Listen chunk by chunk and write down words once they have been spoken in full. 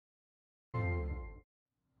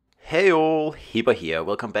Hey all, Hipper here.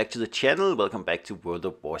 Welcome back to the channel. Welcome back to World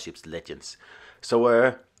of Warships Legends.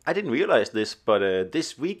 So I didn't realize this, but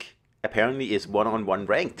this week apparently is one-on-one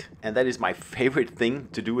ranked, and that is my favorite thing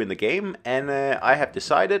to do in the game. And I have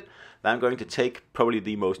decided that I'm going to take probably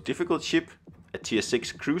the most difficult ship, a tier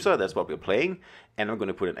 6 cruiser. That's what we're playing, and I'm going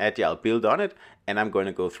to put an agile build on it, and I'm going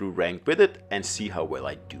to go through ranked with it and see how well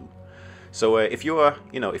I do. So if you're a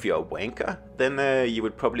wanker, then you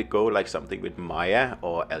would probably go like something with Maya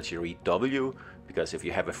or Agile W, because if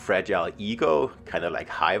you have a fragile ego, kind of like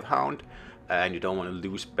Hivehound, and you don't want to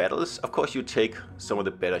lose battles, of course you take some of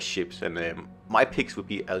the better ships, and my picks would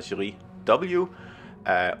be Agile W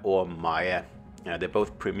or Maya. They're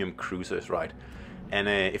both premium cruisers, right? And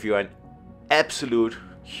if you're an absolute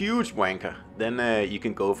huge wanker, then you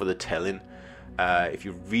can go for the Talon if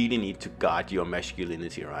you really need to guard your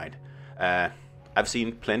masculinity, right? I've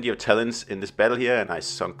seen plenty of Talons in this battle here, and I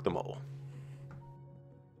sunk them all.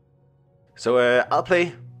 So I'll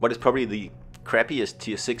play what is probably the crappiest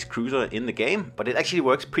tier 6 cruiser in the game, but it actually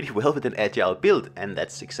works pretty well with an agile build, and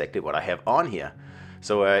that's exactly what I have on here.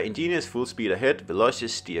 So Ingenious, full speed ahead,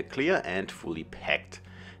 Velocious, steer clear, and fully packed.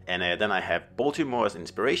 And then I have Baltimore as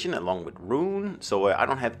inspiration along with Rune, so I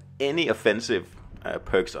don't have any offensive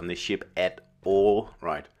perks on this ship at all,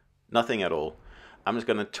 right? Nothing at all. I'm just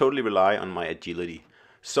going to totally rely on my agility.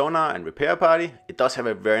 Sonar and repair party. It does have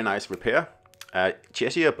a very nice repair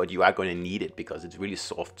Cheshire, but you are going to need it because it's really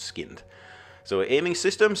soft skinned. So aiming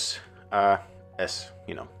systems, as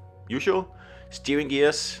usual, steering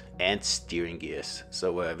gears and steering gears.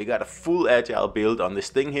 So we got a full agile build on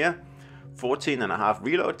this thing here. 14.5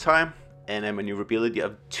 reload time and a maneuverability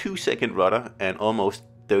of 2-second rudder and almost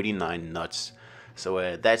 39 knots.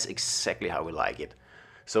 So that's exactly how we like it.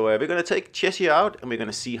 So we're going to take Cheshire out, and we're going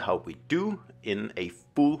to see how we do in a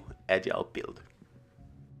full agile build.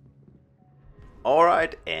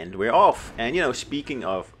 Alright, and we're off. And speaking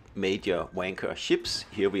of major wanker ships,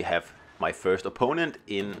 here we have my first opponent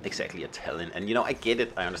in exactly a Talon. And I get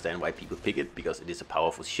it, I understand why people pick it, because it is a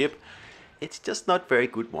powerful ship. It's just not very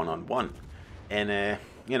good one-on-one. And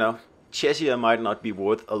Cheshire might not be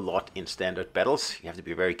worth a lot in standard battles. You have to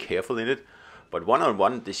be very careful in it. But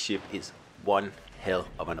one-on-one, this ship is one hell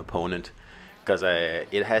of an opponent, because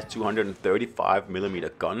it has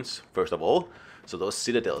 235mm guns first of all, so those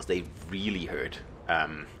citadels, they really hurt,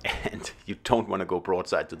 and you don't want to go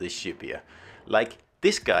broadside to this ship here like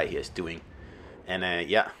this guy here is doing. And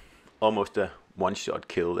yeah, almost a one-shot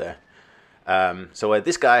kill there. So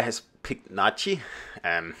this guy has picked Nachi.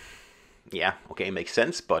 Yeah, okay, makes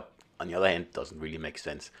sense, but on the other hand, doesn't really make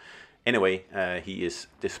sense. Anyway, he is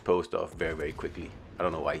disposed of very, very quickly. I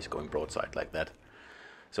don't know why he's going broadside like that.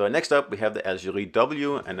 So next up we have the Agile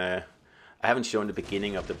W, and I haven't shown the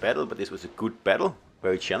beginning of the battle, but this was a good battle,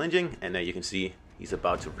 very challenging, and you can see he's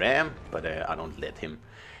about to ram, but I don't let him.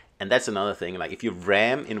 And that's another thing, like if you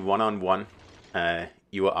ram in one-on-one,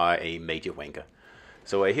 you are a major wanker.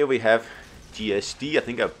 So here we have GSD. I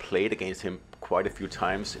think I've played against him quite a few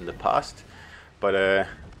times in the past, but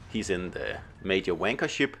he's in the major wanker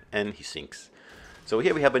ship and he sinks. So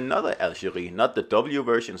here we have another Algerie, not the W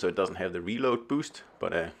version, so it doesn't have the reload boost,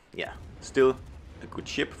 but yeah, still a good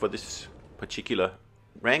ship for this particular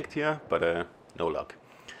ranked here, but no luck.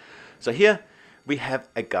 So here we have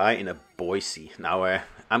a guy in a Boise. Now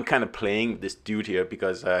I'm kind of playing this dude here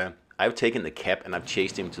because I've taken the cap and I've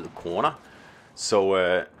chased him to the corner.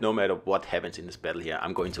 So no matter what happens in this battle here,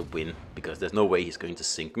 I'm going to win, because there's no way he's going to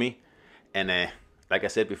sink me. And like I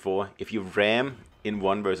said before, if you ram in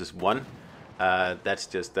 1 versus 1, that's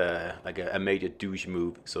just like a major douche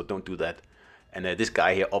move, so don't do that. And this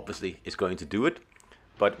guy here obviously is going to do it,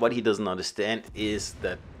 but what he doesn't understand is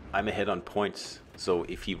that I'm ahead on points, so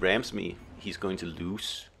if he rams me, he's going to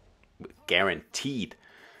lose, guaranteed.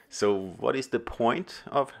 So what is the point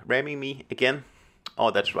of ramming me again?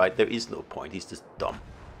 Oh, that's right, there is no point, he's just dumb.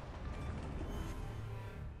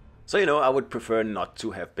 So I would prefer not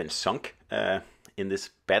to have been sunk in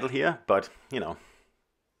this battle here, but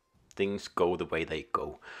things go the way they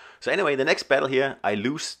go. So anyway, the next battle here, I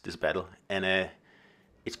lose this battle, and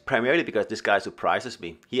it's primarily because this guy surprises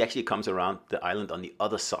me. He actually comes around the island on the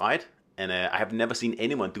other side, and I have never seen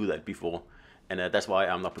anyone do that before, and that's why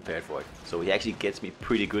I'm not prepared for it. So he actually gets me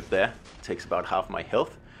pretty good there, takes about half my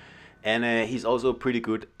health, and he's also pretty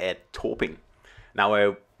good at torping.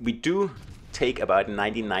 Now we do take about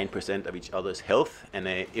 99% of each other's health, and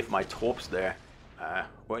if my torps there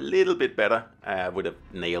were a little bit better, I would have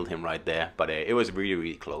nailed him right there, but it was really,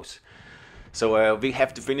 really close. So we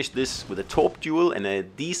have to finish this with a torp duel, and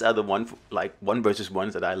these are the 1 versus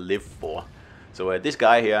 1s that I live for. So this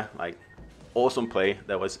guy here, like, awesome play.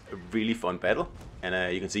 That was a really fun battle,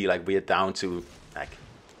 and you can see like we are down to like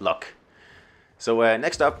luck. So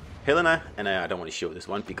next up, Helena, and I don't want to show this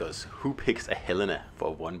one because who picks a Helena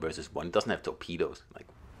for 1 versus 1? It doesn't have torpedoes. Like,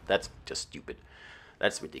 that's just stupid.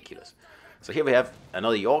 That's ridiculous. So here we have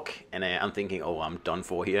another York, and I'm thinking, oh, I'm done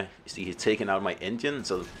for here. You see, he's taken out my engine,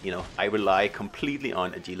 so, you know, I rely completely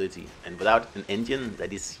on agility. And without an engine,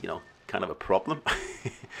 that is, you know, kind of a problem.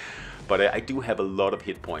 But I do have a lot of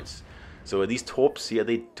hit points. So these torps here,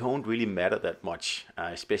 they don't really matter that much,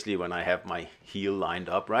 especially when I have my heel lined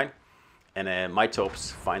up, right? And my torps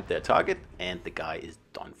find their target, and the guy is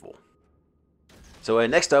done for. So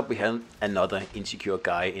next up, we have another insecure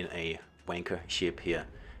guy in a wanker ship here.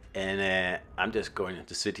 And I'm just going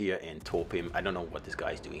to sit here and torp him. I don't know what this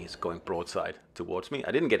guy is doing. He's going broadside towards me.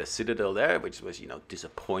 I didn't get a citadel there, which was, you know,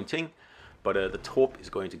 disappointing. But the torp is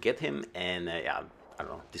going to get him. And yeah, I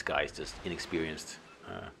don't know. This guy is just inexperienced,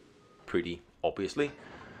 pretty obviously.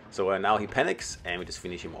 So now he panics, and we just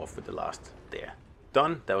finish him off with the last there.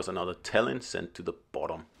 Done. That was another talent sent to the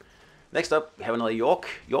bottom. Next up, we have another York.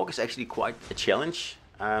 York is actually quite a challenge.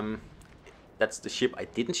 That's the ship I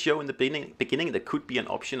didn't show in the beginning. There could be an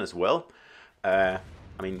option as well. I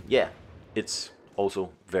mean, yeah, it's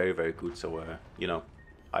also very, very good. So, you know,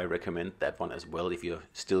 I recommend that one as well if you're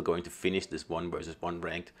still going to finish this 1 versus 1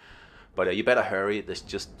 ranked. But you better hurry. There's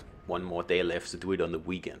just one more day left to do it on the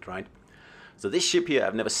weekend, right? So this ship here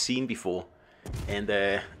I've never seen before. And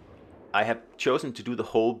I have chosen to do the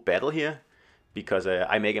whole battle here because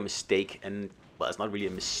I make a mistake, and well, it's not really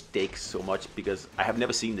a mistake so much because I have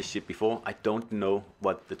never seen this ship before. I don't know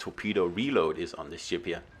what the torpedo reload is on this ship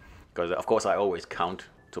here, because of course I always count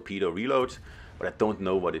torpedo reloads, but I don't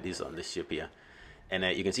know what it is on this ship here. And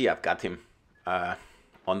you can see I've got him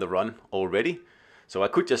on the run already, so I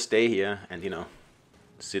could just stay here and, you know,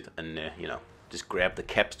 sit and you know, just grab the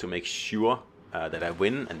caps to make sure that I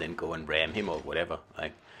win, and then go and ram him or whatever,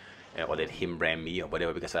 like, or let him ram me or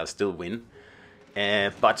whatever, because I'll still win.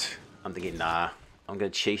 But I'm thinking, nah, I'm gonna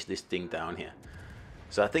chase this thing down here.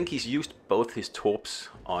 So I think he's used both his torps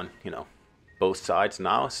on, you know, both sides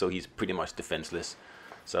now, so he's pretty much defenseless.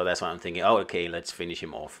 So that's why I'm thinking, oh, okay, let's finish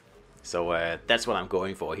him off. So that's what I'm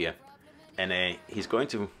going for here. And he's going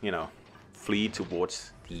to, you know, flee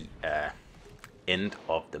towards the end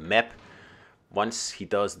of the map. Once he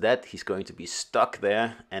does that, he's going to be stuck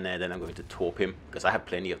there, and then I'm going to torp him, because I have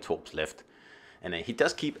plenty of torps left. And he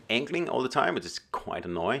does keep angling all the time, which is quite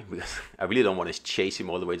annoying, because I really don't want to chase him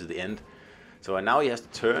all the way to the end. So now he has to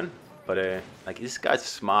turn, but like, this guy's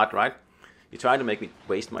smart, right? He's trying to make me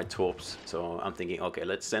waste my torps. So I'm thinking, okay,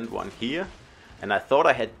 let's send one here. And I thought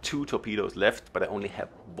I had 2 torpedoes left, but I only have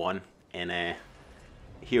 1. And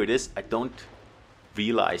here it is. I don't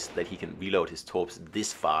realize that he can reload his torps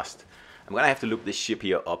this fast. I'm gonna have to look this ship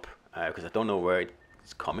here up, because I don't know where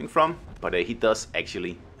it's coming from, but he does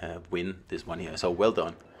actually win this one here, so well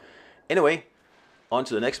done. Anyway, on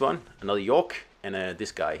to the next one, another York, and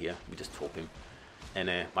this guy here, we just torp him.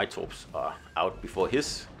 And my torps are out before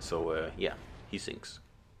his, so yeah, he sinks.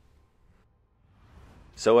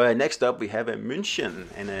 So next up we have a München,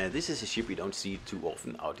 and this is a ship we don't see too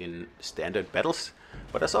often out in standard battles,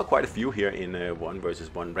 but I saw quite a few here in 1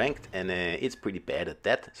 versus 1 ranked, and it's pretty bad at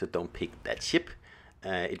that, so don't pick that ship.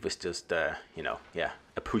 It was just, you know, yeah,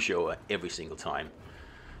 a pushover every single time.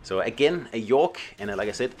 So again, a York, and like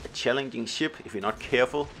I said, a challenging ship if you're not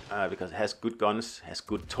careful, because it has good guns, has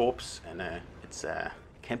good torps, and it's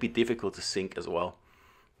can be difficult to sink as well.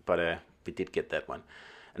 But we did get that one.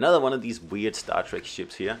 Another one of these weird Star Trek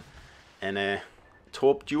ships here, and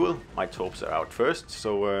torp duel. My torps are out first,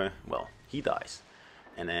 so well, he dies.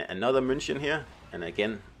 And another München here, and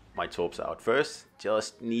again, my torps are out first.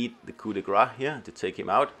 Just need the coup de grace here to take him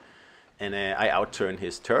out. And I outturn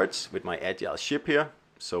his turrets with my Agile ship here.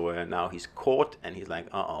 So now he's caught, and he's like,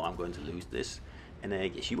 uh-oh, I'm going to lose this. And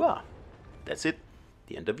yes, you are. That's it.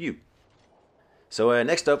 The end of you. So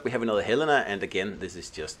next up, we have another Helena. And again, this is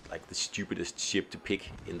just like the stupidest ship to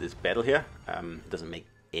pick in this battle here. It doesn't make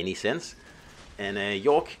any sense. And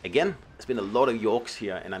York, again, there's been a lot of Yorks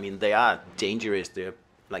here. And I mean, they are dangerous. They're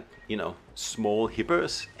like, you know, small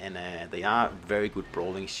hippers, and they are very good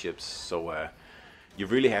brawling ships. So you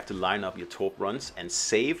really have to line up your torp runs and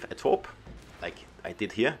save a torp, like I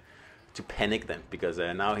did here, to panic them, because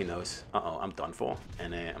now he knows, uh-oh, I'm done for,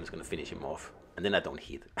 and I'm just gonna finish him off, and then I don't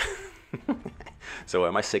hit. So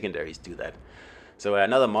my secondaries do that. So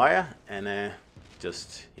another Maya, and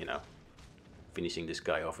just, you know, finishing this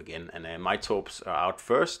guy off again. And my torps are out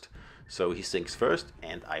first, so he sinks first,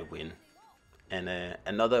 and I win. And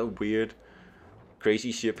another weird,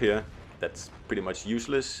 crazy ship here that's pretty much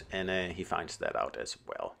useless, and he finds that out as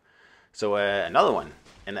well. So another one,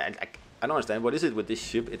 and I don't understand what is it with this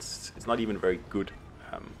ship. It's not even very good,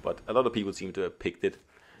 but a lot of people seem to have picked it,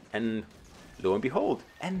 and lo and behold,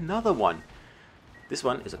 another one. This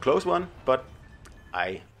one is a close one, but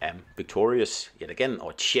I am victorious yet again,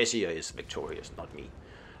 or Cheshire is victorious, not me.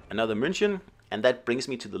 Another München, and that brings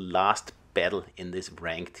me to the last battle in this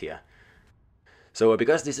ranked here. So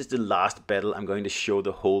because this is the last battle, I'm going to show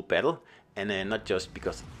the whole battle, and not just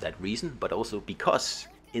because of that reason, but also because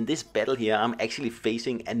in this battle here, I'm actually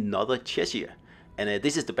facing another Cheshire. And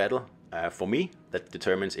this is the battle for me that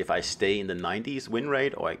determines if I stay in the 90s win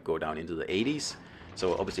rate or I go down into the 80s.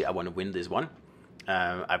 So obviously I want to win this one.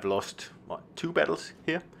 I've lost, what, 2 battles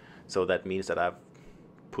here. So that means that I've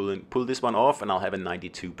pulled this one off and I'll have a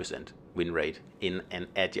 92% win rate in an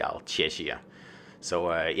Agile Cheshire. So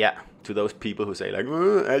yeah, to those people who say like,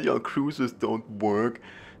 oh, Agile cruisers don't work,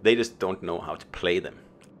 they just don't know how to play them.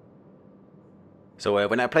 So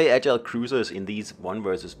when I play Agile cruisers in these 1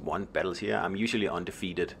 versus 1 battles here, I'm usually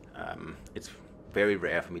undefeated. It's very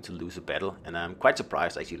rare for me to lose a battle, and I'm quite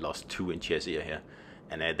surprised I actually lost 2 in Cheshire here.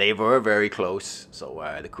 And they were very close, so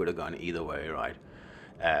they could have gone either way, right?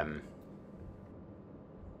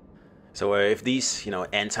 So if these,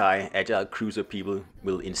 anti-Agile cruiser people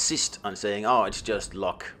will insist on saying, oh, it's just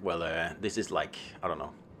luck, well, this is like, I don't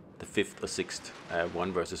know, the 5th or 6th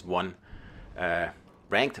 1 versus 1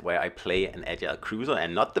 ranked where I play an Agile cruiser,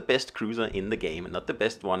 and not the best cruiser in the game, and not the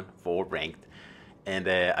best one for ranked. And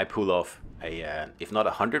I pull off a, if not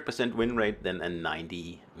 100% win rate, then a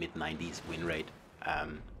mid-90s win rate,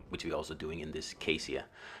 which we're also doing in this case here.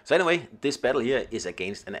 So anyway, this battle here is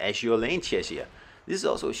against an Azure Lane Cheshire. This is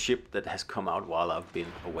also a ship that has come out while I've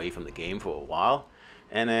been away from the game for a while,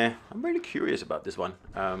 and I'm really curious about this one.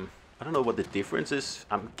 I don't know what the difference is.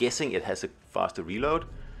 I'm guessing it has a faster reload.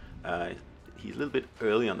 He's a little bit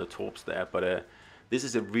early on the torps there, but this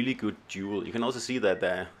is a really good duel. You can also see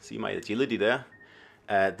that, see my agility there?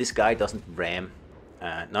 This guy doesn't ram.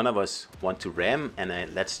 None of us want to ram, and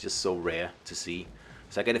that's just so rare to see.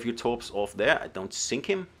 So I get a few torps off there. I don't sink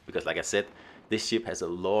him, because like I said, this ship has a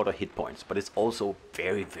lot of hit points, but it's also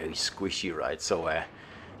very, very squishy, right? So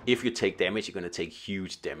if you take damage, you're going to take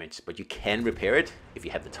huge damage, but you can repair it if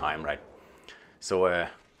you have the time, right? So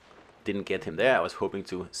didn't get him there. I was hoping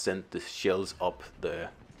to send the shells up the,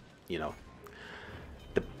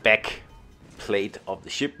 the back plate of the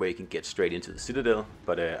ship where you can get straight into the citadel,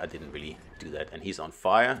 but I didn't really do that. And he's on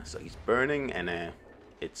fire, so he's burning, and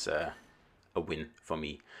it's a win for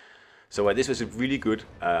me. So this was a really good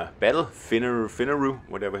battle, Finnaru,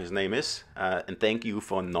 whatever his name is, and thank you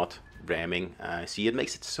for not ramming. See, it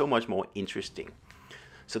makes it so much more interesting.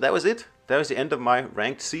 So that was it. That was the end of my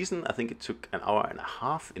ranked season. I think it took an hour and a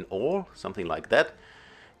half in all, something like that.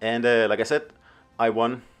 And like I said, I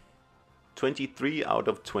won 23 out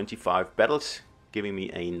of 25 battles, giving me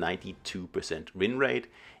a 92% win rate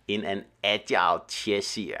in an Agile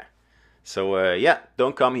Cheshire. So yeah,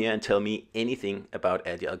 don't come here and tell me anything about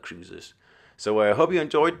Agile cruisers. So I hope you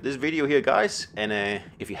enjoyed this video here, guys. And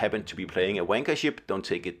if you happen to be playing a wanker ship, don't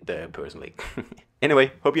take it personally.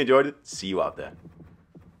 Anyway, hope you enjoyed it. See you out there.